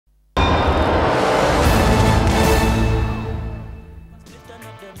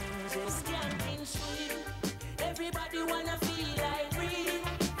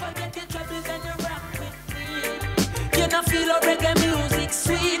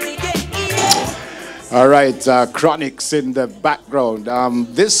All right, Chronics in the background.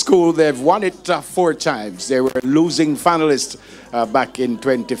 This school, they've won it 4 times. They were losing finalists back in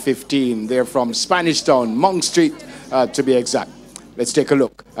 2015. They're from Spanish Town, Monk Street, to be exact. Let's take a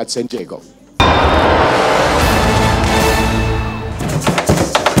look at St. Jago.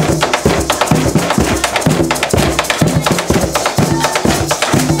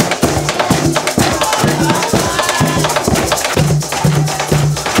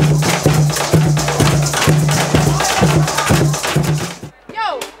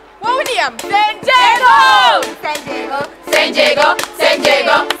 St. Jago! St. Jago! St.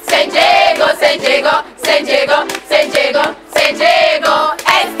 Jago! St. Jago! St. Jago! St. Jago! St. Jago! St. Jago! St. Jago!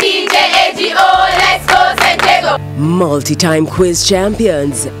 S-T-J-A-G-O! Let's go St. Jago! Multi-time quiz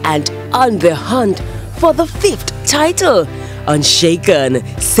champions and on the hunt for the 5th title. Unshaken,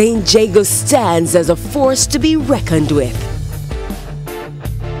 St. Jago stands as a force to be reckoned with.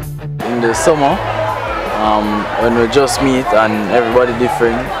 In the summer, when we just meet and everybody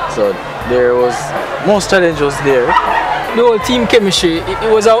different, so there was most challenge was there. The whole team chemistry,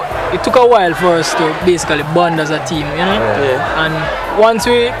 it took a while for us to basically bond as a team, you know. Yeah. And once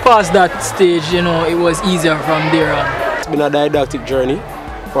we passed that stage, you know, it was easier from there on. It's been a didactic journey.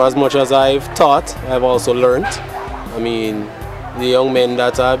 For as much as I've taught, I've also learned. I mean, the young men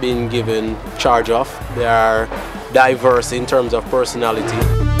that I've been given charge of, they are diverse in terms of personality.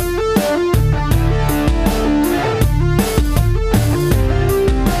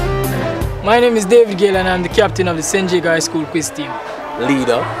 My name is David Gale and I'm the captain of the St. Jago High School quiz team.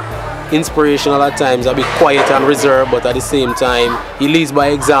 Leader, inspirational at times, a bit quiet and reserved, but at the same time, he leads by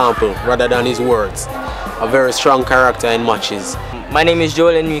example rather than his words. A very strong character in matches. My name is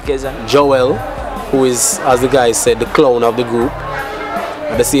Joel Enriquez. Joel, who is, as the guys said, the clown of the group.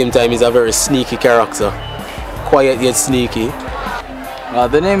 At the same time, he's a very sneaky character. Quiet yet sneaky.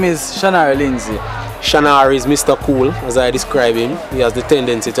 The name is Shanari Lindsay. Shanari is Mr. Cool, as I describe him. He has the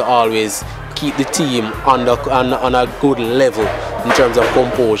tendency to always keep the team on a good level in terms of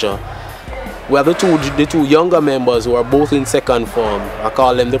composure. We have the two younger members who are both in second form. I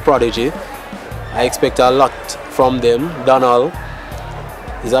call them the prodigy. I expect a lot from them. Donald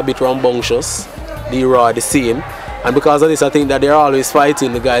is a bit rambunctious. Leroy the same. And because of this, I think that they're always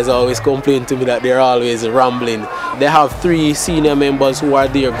fighting. The guys always complain to me that they're always rambling. They have 3 senior members who are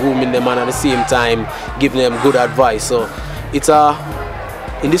there grooming them and at the same time giving them good advice. So it's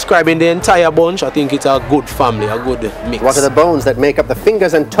in describing the entire bunch, I think it's a good family, a good mix. What are the bones that make up the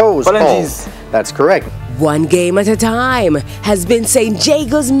fingers and toes, Paul? That's correct. One game at a time has been St.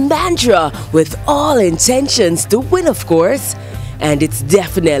 Jago's mantra, with all intentions to win, of course. And it's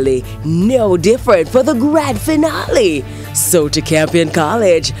definitely no different for the grand finale. So to Campion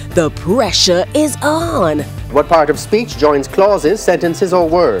College, the pressure is on. What part of speech joins clauses, sentences, or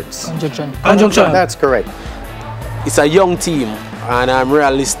words? Conjunction. Conjunction. That's correct. It's a young team, and I'm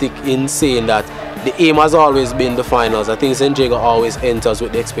realistic in saying that the aim has always been the finals. I think St. Jago always enters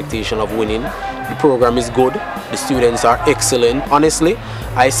with the expectation of winning. The program is good. The students are excellent. Honestly,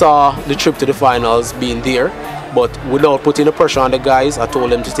 I saw the trip to the finals being there. But without putting the pressure on the guys, I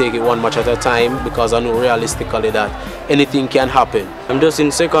told them to take it one match at a time because I know realistically that anything can happen. I'm just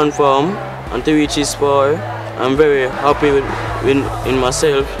in second form and to reach this far. I'm very happy in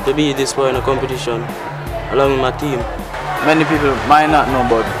myself to be this far in a competition along with my team. Many people might not know,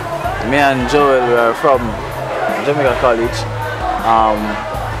 but me and Joel, we are from Jamaica College.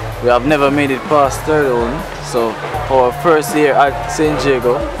 We have never made it past third round. So for our first year at St.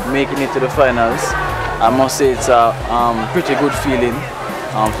 Jago, making it to the finals, I must say it's a pretty good feeling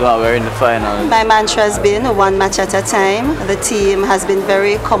that we're in the finals. My mantra has been 1 match at a time. The team has been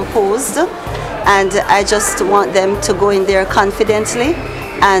very composed and I just want them to go in there confidently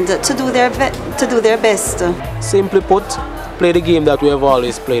and to do their best. Simply put, play the game that we have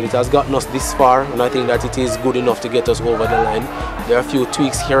always played. It has gotten us this far and I think that it is good enough to get us over the line. There are a few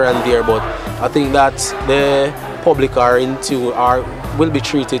tweaks here and there, but I think that the public will be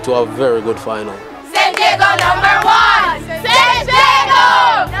treated to a very good final. St. Jago #1! St.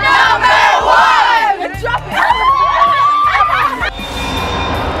 Jago #1! Drop it!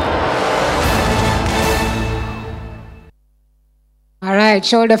 All right,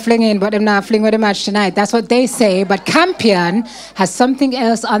 shoulder flinging, but them not fling with the match tonight. That's what they say. But Campion has something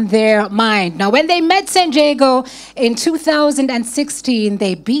else on their mind. Now, when they met St. Jago in 2016,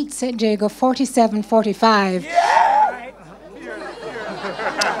 they beat St. Jago 47-45. Yeah!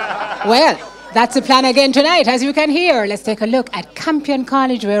 Well, that's the plan again tonight, as you can hear. Let's take a look at Campion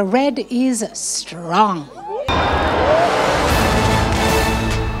College, where red is strong.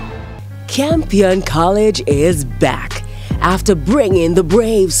 Campion College is back. after bringing the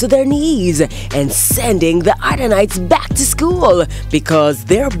Braves to their knees and sending the other Knights back to school because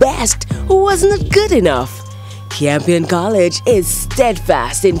their best wasn't good enough. Campion College is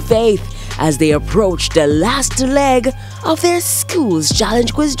steadfast in faith as they approach the last leg of their school's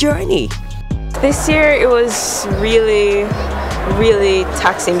challenge quiz journey. This year it was really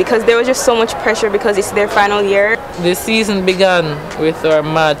taxing because there was just so much pressure because it's their final year. The season began with our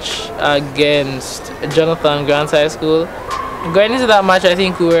match against Jonathan Grant High School. Going into that match, I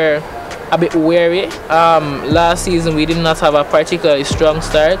think we were a bit wary. Last season we did not have a particularly strong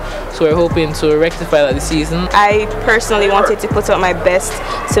start, so we're hoping to rectify that this season. I personally wanted to put out my best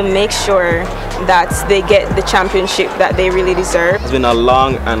to make sure that they get the championship that they really deserve. It's been a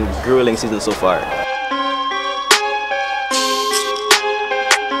long and grueling season so far.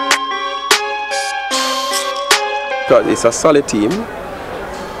 It's a solid team.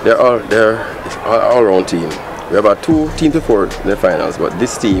 They're all-round team. We have about 2 teams before in the finals, but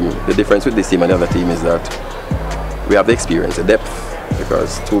this team, the difference with this team and the other team is that we have the experience, the depth,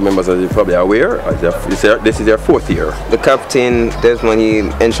 because 2 members, as you're probably aware, this is their 4th year. The captain, Desmond, he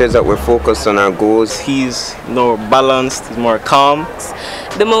ensures that we're focused on our goals. He's more balanced, he's more calm.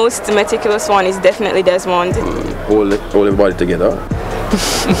 The most meticulous one is definitely Desmond. Hold everybody together.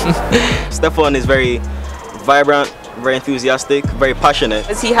 Stefan is very vibrant, very enthusiastic, very passionate.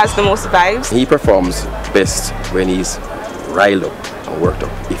 He has the most vibes. He performs best when he's riled up and worked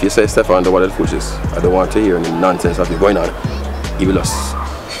up. If you say Stefan, the water foolishness, I don't want to hear any nonsense of it going on, he will just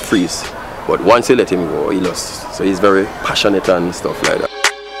freeze. But once you let him go, he lost. So he's very passionate and stuff like that.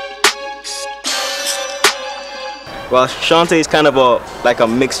 Well, Shante is kind of like a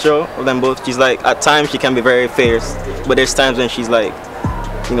mixture of them both. She's like, at times she can be very fierce, but there's times when she's like,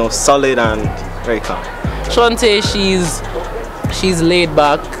 you know, solid and very calm. Shante, she's laid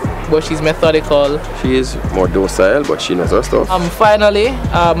back, but she's methodical. She is more docile, but she knows her stuff. Finally,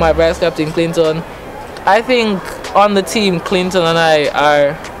 my vice captain Clinton. I think on the team, Clinton and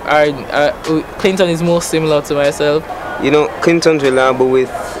I Clinton is more similar to myself. You know, Clinton's reliable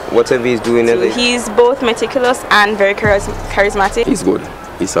with whatever he's doing. He's both meticulous and very charismatic. He's good.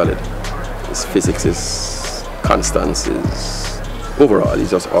 He's solid. His physics is constant. Overall,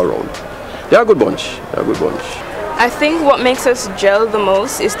 he's just all round. They're a good bunch. They're a good bunch. I think what makes us gel the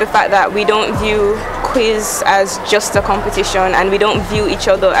most is the fact that we don't view quiz as just a competition and we don't view each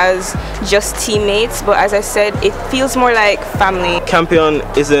other as just teammates, but as I said, it feels more like family. Campion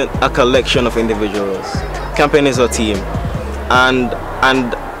isn't a collection of individuals. Campion is a team, and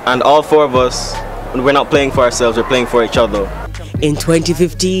all 4 of us, we're not playing for ourselves, we're playing for each other. In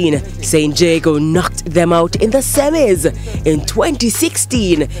 2015, St. Jago knocked them out in the semis. In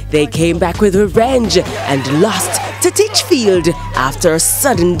 2016, they came back with revenge and lost to Titchfield after a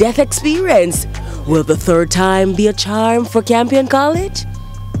sudden death experience. Will the 3rd time be a charm for Campion College?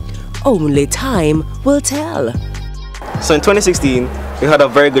 Only time will tell. So in 2016, we had a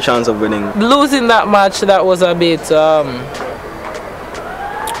very good chance of winning. Losing that match, that was a bit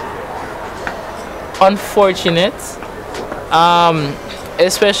unfortunate.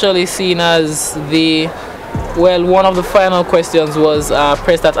 Especially seeing as one of the final questions was a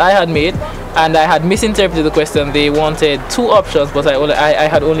press that I had made, and I had misinterpreted the question. They wanted 2 options, but I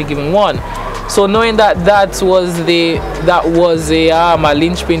had only given 1. So knowing that was a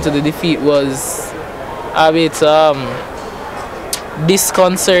linchpin to the defeat was a bit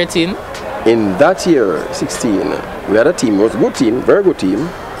disconcerting. In that year, 16, we had a team. It was a good team, very good team.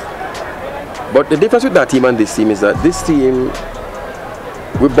 But the difference with that team and this team is that this team,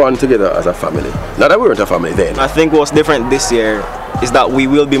 we bond together as a family. Not that we weren't a family then. I think what's different this year is that we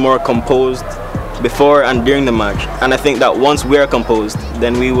will be more composed before and during the match. And I think that once we are composed,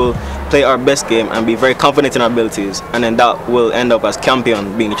 then we will play our best game and be very confident in our abilities. And then that will end up as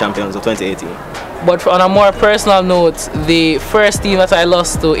Campion being the champions of 2018. But on a more personal note, the first team that I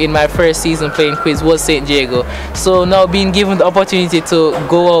lost to in my first season playing quiz was St. Jago. So now being given the opportunity to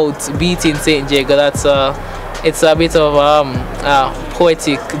go out beating St. Jago, it's a bit of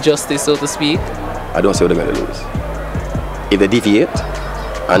poetic justice, so to speak. I don't see what they're going to lose. If they deviate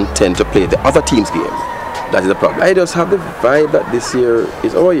and tend to play the other team's game, that is the problem. I just have the vibe that this year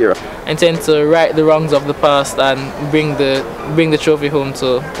is our year. And tend to right the wrongs of the past and bring the trophy home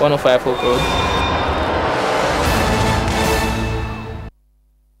to 105 Hope Road.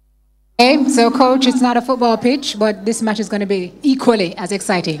 Okay, so coach, it's not a football pitch, but this match is going to be equally as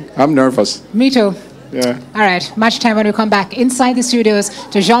exciting. I'm nervous. Me too. Yeah. All right, match time when we come back inside the studios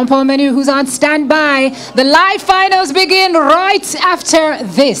to Jean-Paul Menu, who's on standby. The live finals begin right after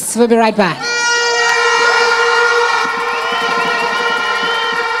this. We'll be right back.